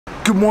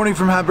Good morning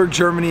from Hamburg,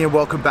 Germany, and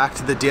welcome back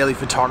to the daily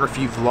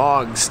photography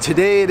vlogs.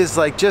 Today it is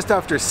like just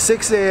after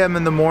 6 a.m.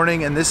 in the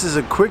morning, and this is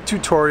a quick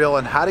tutorial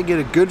on how to get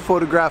a good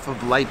photograph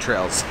of light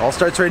trails. All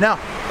starts right now.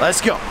 Let's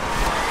go.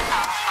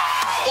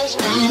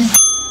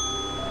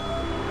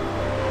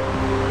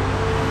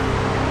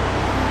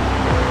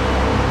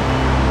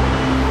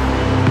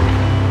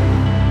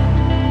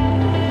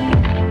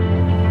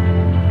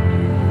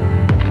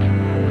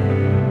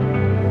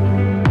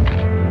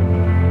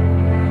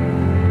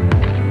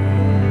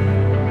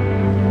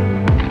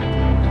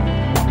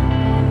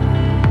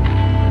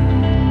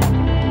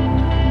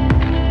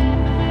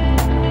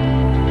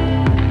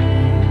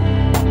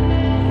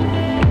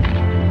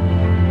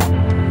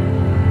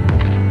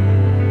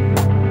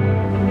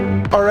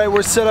 Alright,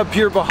 we're set up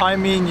here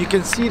behind me and you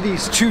can see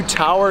these two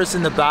towers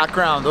in the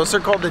background. Those are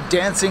called the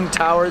dancing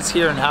towers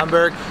here in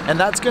Hamburg, and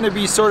that's going to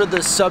be sort of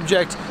the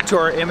subject to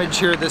our image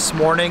here this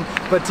morning.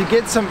 But to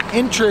get some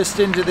interest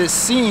into this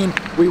scene,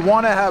 we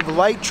want to have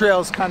light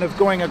trails kind of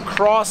going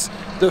across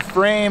the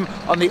frame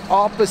on the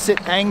opposite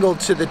angle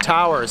to the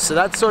towers. So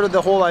that's sort of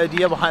the whole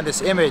idea behind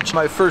this image.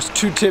 My first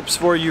two tips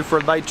for you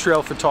for light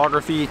trail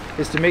photography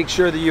is to make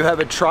sure that you have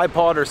a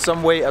tripod or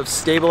some way of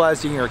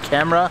stabilizing your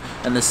camera.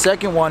 And the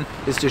second one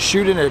is to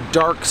shoot in a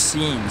dark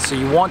scene. So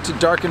you want to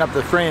darken up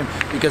the frame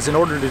because in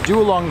order to do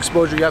a long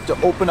exposure, you have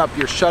to open up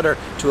your shutter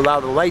to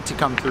allow the light to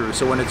come through.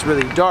 So when it's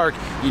really dark,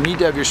 you need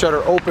to have your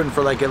shutter open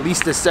for like at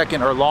least a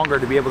second or longer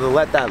to be able to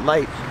let that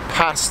light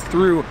pass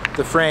through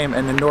the frame,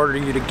 and in order for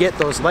you to get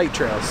those light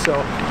trails. So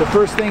the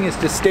first thing is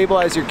to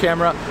stabilize your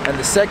camera, and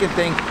the second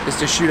thing is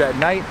to shoot at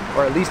night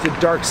or at least a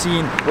dark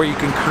scene where you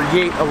can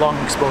create a long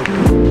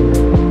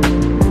exposure.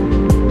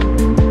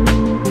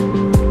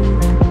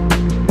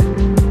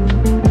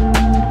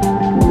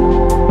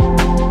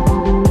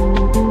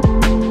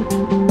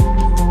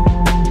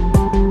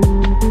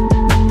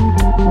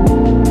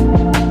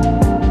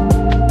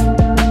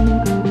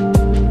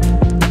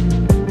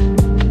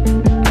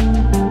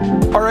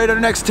 Our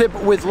next tip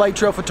with light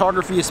trail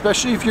photography,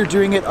 especially if you're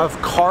doing it of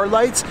car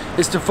lights,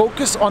 is to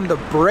focus on the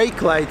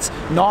brake lights,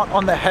 not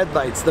on the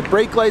headlights. The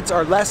brake lights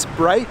are less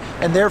bright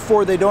and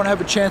therefore they don't have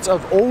a chance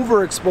of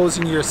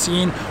overexposing your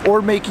scene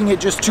or making it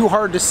just too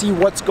hard to see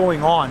what's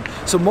going on.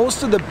 So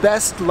most of the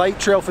best light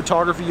trail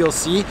photography you'll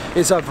see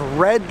is of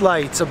red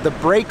lights, of the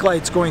brake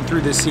lights going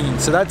through the scene.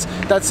 So that's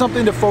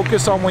something to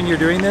focus on when you're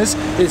doing this,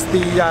 is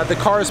the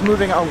car is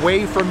moving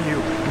away from you,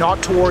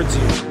 not towards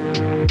you.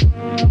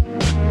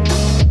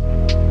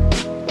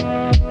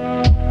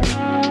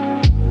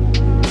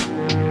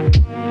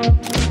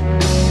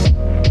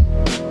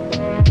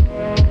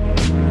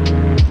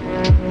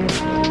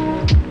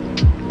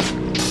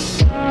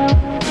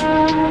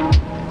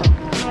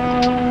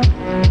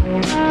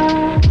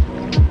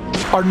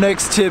 Our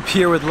next tip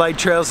here with light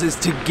trails is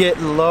to get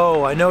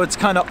low. I know it's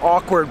kind of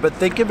awkward, but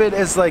think of it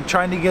as like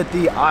trying to get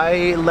the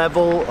eye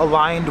level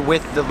aligned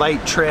with the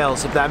light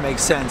trails, if that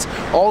makes sense.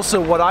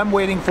 Also, what I'm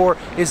waiting for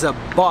is a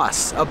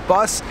bus. A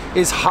bus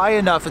is high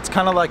enough, it's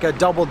kind of like a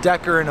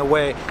double-decker in a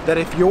way, that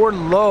if you're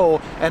low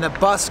and a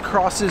bus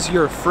crosses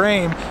your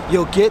frame,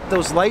 you'll get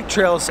those light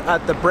trails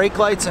at the brake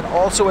lights and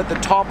also at the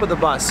top of the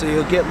bus. So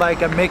you'll get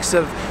like a mix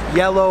of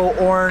yellow,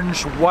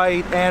 orange,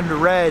 white, and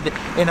red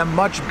in a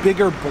much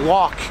bigger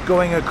block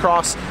going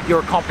across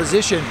your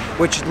composition,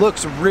 which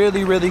looks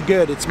really, really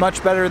good. It's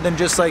much better than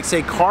just like,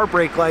 say, car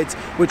brake lights,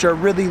 which are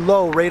really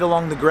low right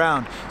along the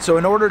ground. So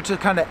in order to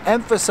kind of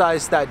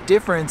emphasize that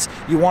difference,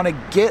 you want to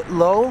get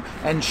low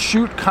and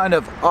shoot kind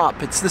of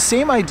up. It's the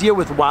same idea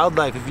with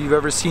wildlife, if you've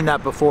ever seen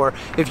that before.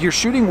 If you're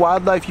shooting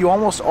wildlife, you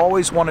almost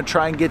always want to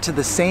try and get to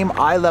the same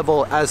eye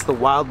level as the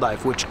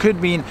wildlife, which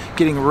could mean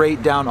getting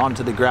right down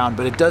onto the ground,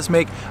 but it does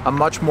make a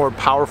much more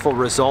powerful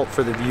result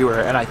for the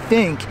viewer. And I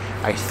think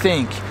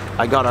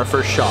I got our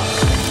first shot.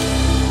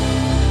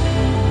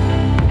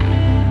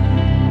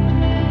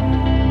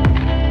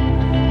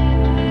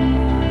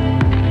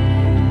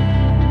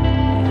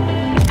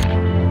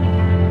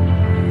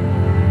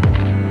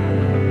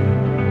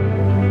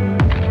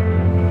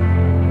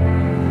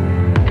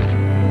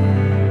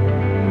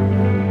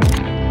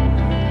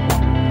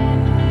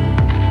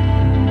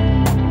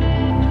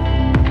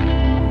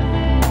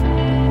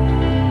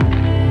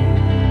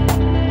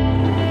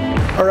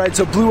 Alright,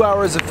 so blue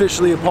hour is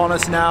officially upon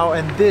us now,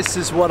 and this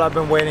is what I've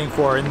been waiting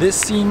for. In this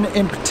scene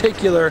in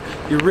particular,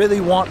 you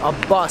really want a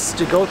bus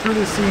to go through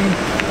the scene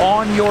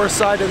on your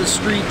side of the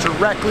street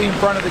directly in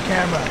front of the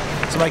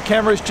camera. So my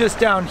camera is just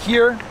down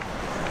here,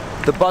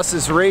 the bus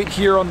is right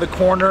here on the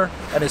corner,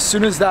 and as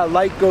soon as that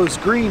light goes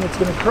green, it's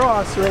going to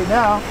cross right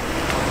now.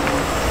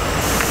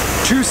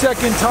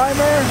 2-second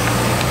timer,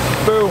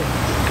 boom.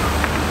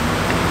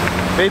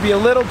 Maybe a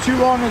little too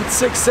long at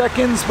 6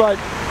 seconds, but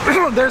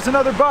there's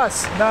another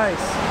bus. Nice.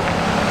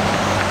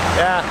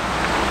 Yeah.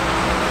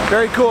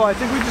 Very cool. I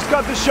think we just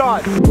got the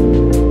shot.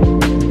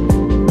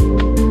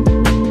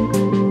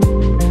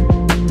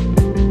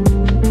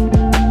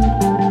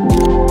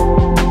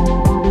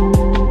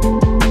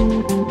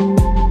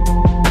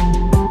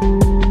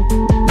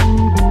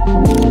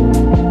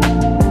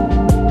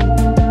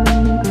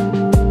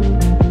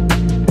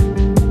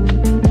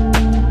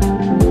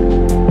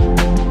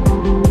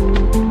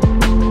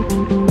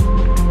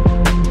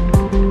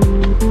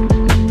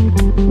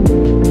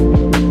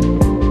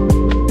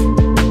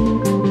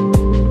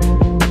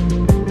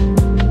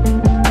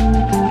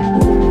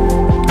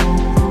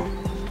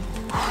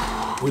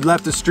 We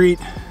left the street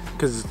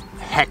because it's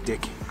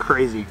hectic,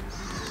 crazy.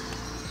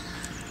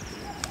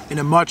 In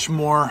a much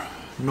more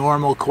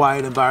normal,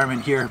 quiet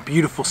environment here.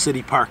 Beautiful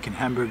city park in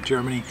Hamburg,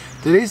 Germany.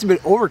 Today's a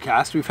bit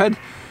overcast. We've had,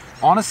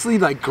 honestly,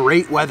 like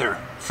great weather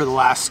for the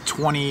last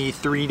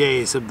 23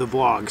 days of the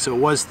vlog. So it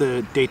was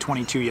the day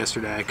 22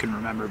 yesterday, I couldn't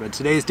remember, but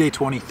today is day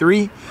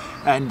 23,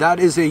 and that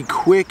is a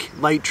quick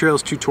light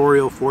trails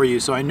tutorial for you.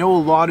 So I know a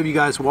lot of you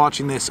guys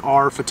watching this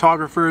are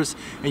photographers,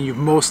 and you've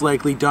most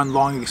likely done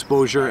long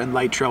exposure and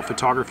light trail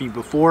photography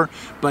before,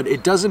 but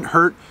it doesn't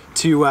hurt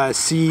to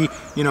see,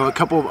 you know, a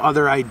couple of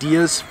other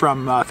ideas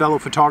from fellow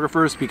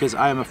photographers, because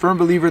I am a firm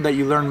believer that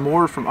you learn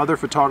more from other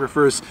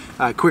photographers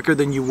quicker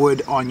than you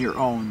would on your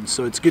own.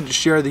 So it's good to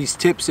share these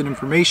tips and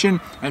information,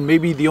 and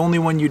maybe the only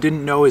one you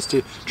didn't know is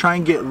to try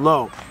and get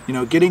low. You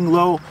know, getting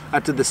low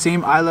at the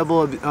same eye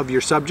level of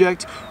your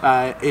subject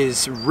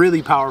is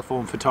really powerful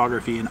in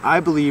photography, and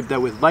I believe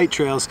that with light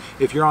trails,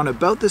 if you're on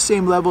about the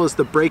same level as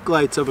the brake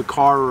lights of a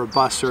car or a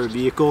bus or a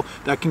vehicle,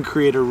 that can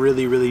create a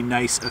really, really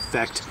nice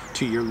effect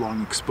to your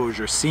long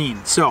exposure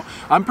scene. So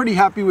I'm pretty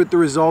happy with the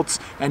results,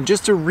 and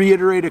just to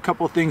reiterate a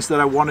couple things that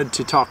I wanted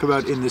to talk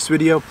about in this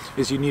video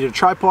is you need a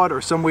tripod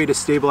or some way to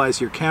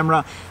stabilize your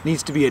camera. It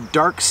needs to be a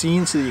dark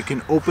scene so that you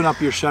can open up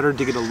your shutter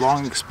to get a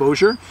long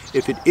exposure.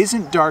 If it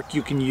isn't dark,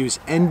 you can use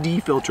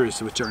ND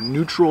filters, which are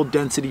neutral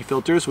density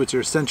filters, which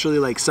are essentially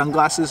like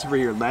sunglasses for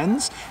your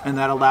lens, and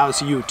that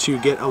allows you to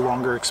get a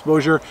longer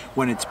exposure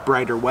when it's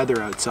brighter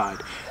weather outside.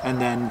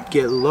 And then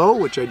get low,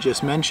 which I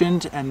just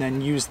mentioned, and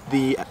then use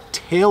the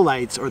tail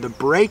lights or the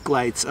brake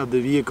lights of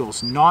the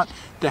vehicles, not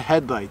the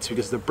headlights,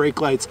 because the brake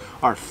lights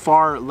are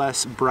far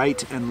less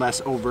bright and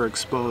less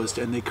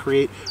overexposed, and they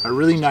create a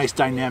really nice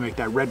dynamic.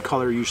 That red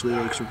color usually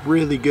looks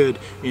really good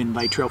in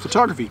light trail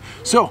photography.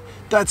 So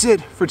that's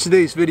it for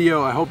today's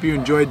video. I hope you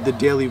enjoyed the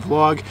daily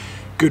vlog.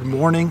 Good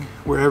morning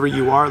wherever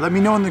you are. Let me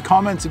know in the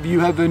comments if you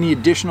have any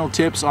additional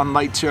tips on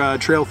light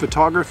trail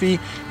photography,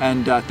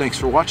 and thanks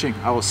for watching.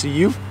 I will see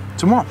you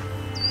tomorrow.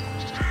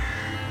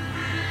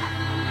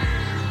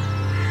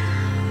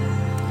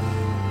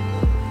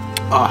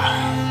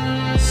 Ah.